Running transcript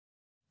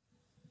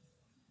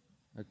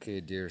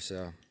Okay, dear, so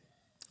a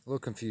little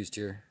confused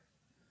here.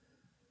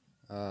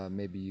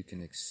 Maybe you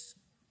can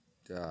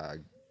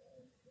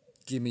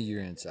give me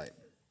your insight.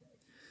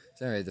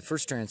 So anyway, the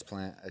first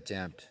transplant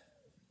attempt,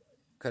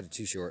 cut it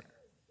too short,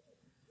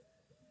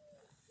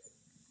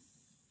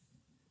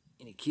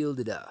 and it killed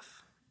it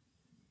off.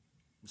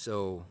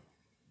 So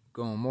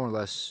going more or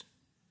less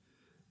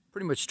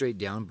pretty much straight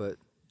down, but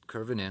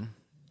curving in,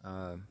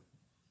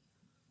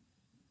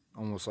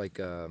 almost like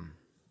a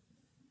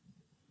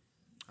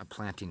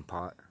planting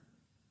pot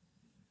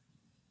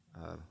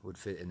would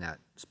fit in that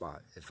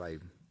spot if I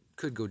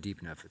could go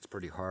deep enough. It's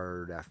pretty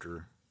hard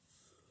after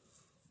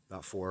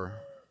about 4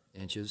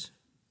 inches.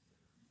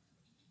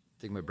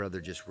 I think my brother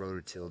just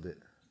rototilled it.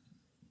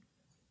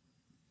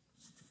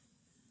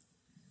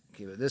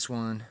 Okay, but this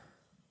one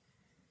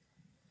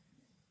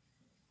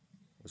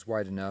was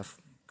wide enough,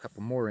 a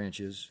couple more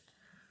inches,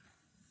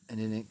 and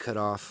then it cut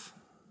off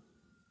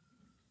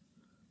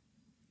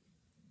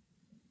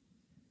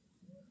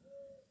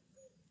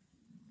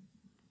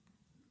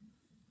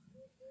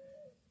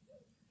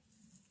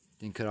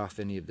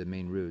any of the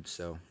main roots,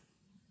 so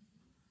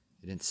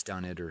it didn't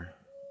stun it or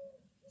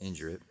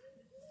injure it.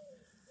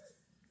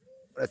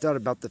 But I thought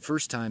about the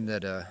first time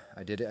that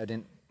I did it, I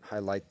didn't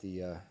highlight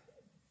the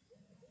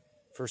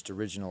first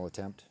original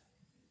attempt.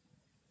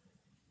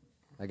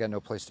 I got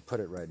no place to put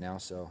it right now,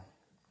 so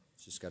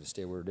it's just got to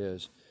stay where it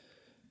is.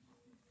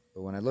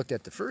 But when I looked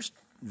at the first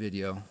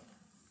video,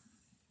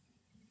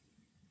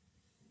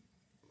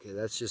 okay,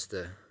 that's just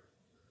it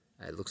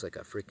looks like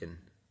a freaking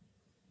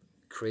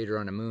crater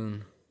on the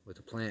moon with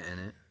a plant in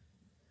it.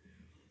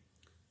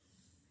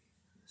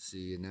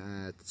 See, and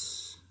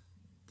that's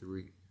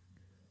the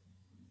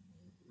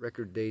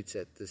record dates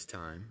at this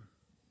time.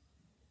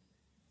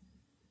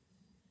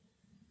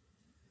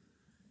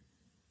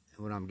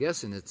 And what I'm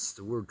guessing, it's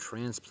the word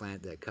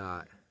transplant that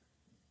caught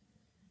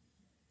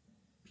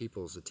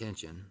people's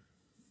attention.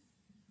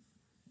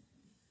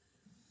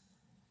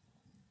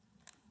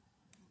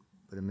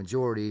 But a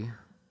majority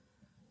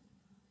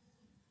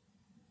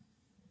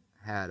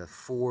had a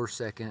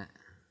 4-second,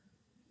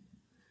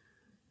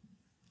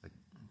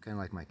 kind of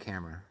like my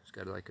camera. It's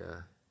got like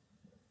a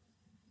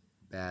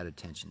bad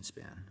attention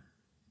span.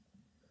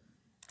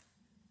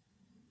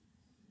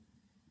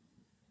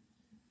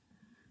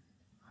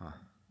 Huh.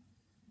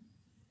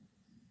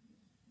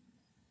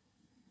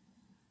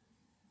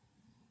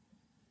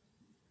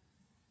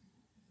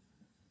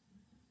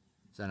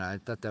 So I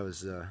thought that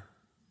was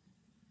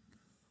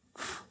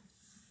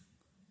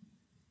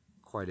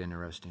quite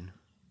interesting.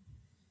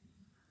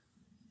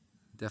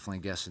 Definitely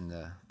guessing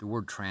the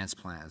word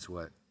transplant is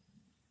what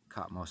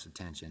caught most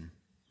attention.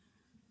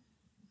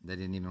 They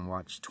didn't even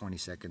watch 20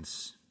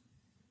 seconds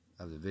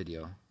of the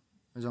video.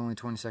 It was only a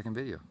 20-second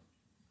video.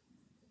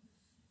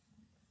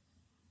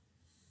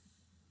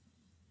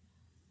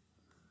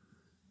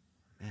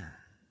 Man,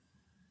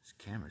 this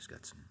camera's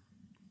got some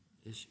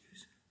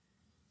issues.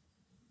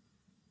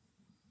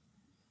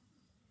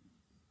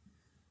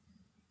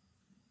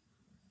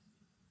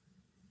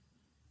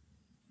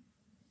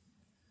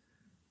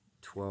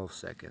 "12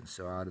 seconds,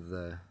 so out of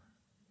the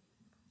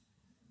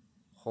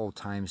whole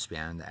time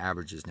span, the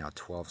average is now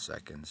 12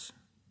 seconds.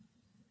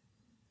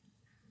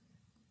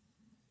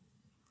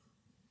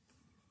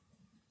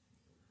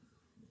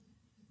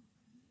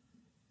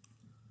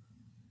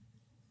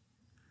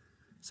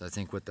 So I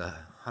think what the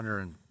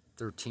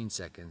 113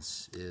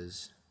 seconds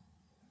is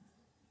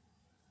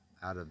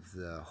out of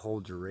the whole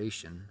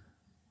duration,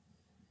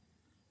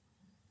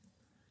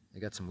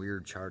 they got some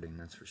weird charting,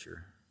 that's for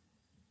sure.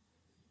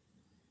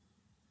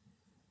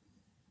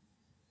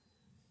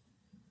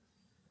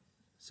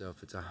 So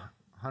if it's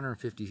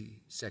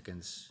 150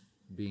 seconds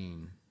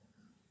being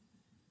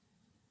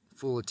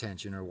full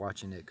attention or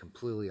watching it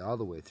completely all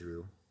the way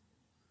through,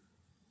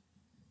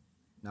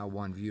 now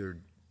one viewer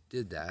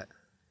did that,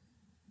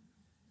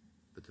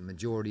 but the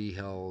majority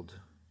held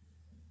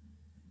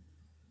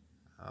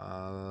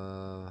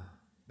about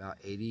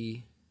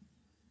 80,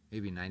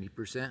 maybe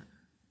 90%.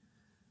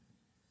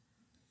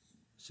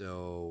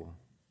 So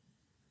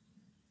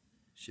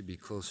should be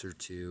closer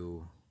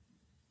to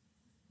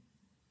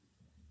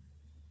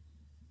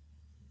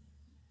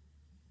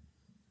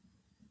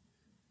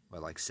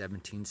what, like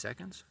 17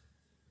 seconds?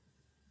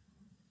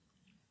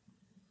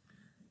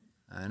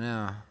 I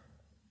know.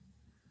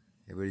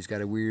 Everybody's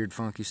got a weird,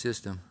 funky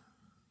system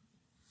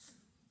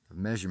of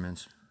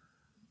measurements.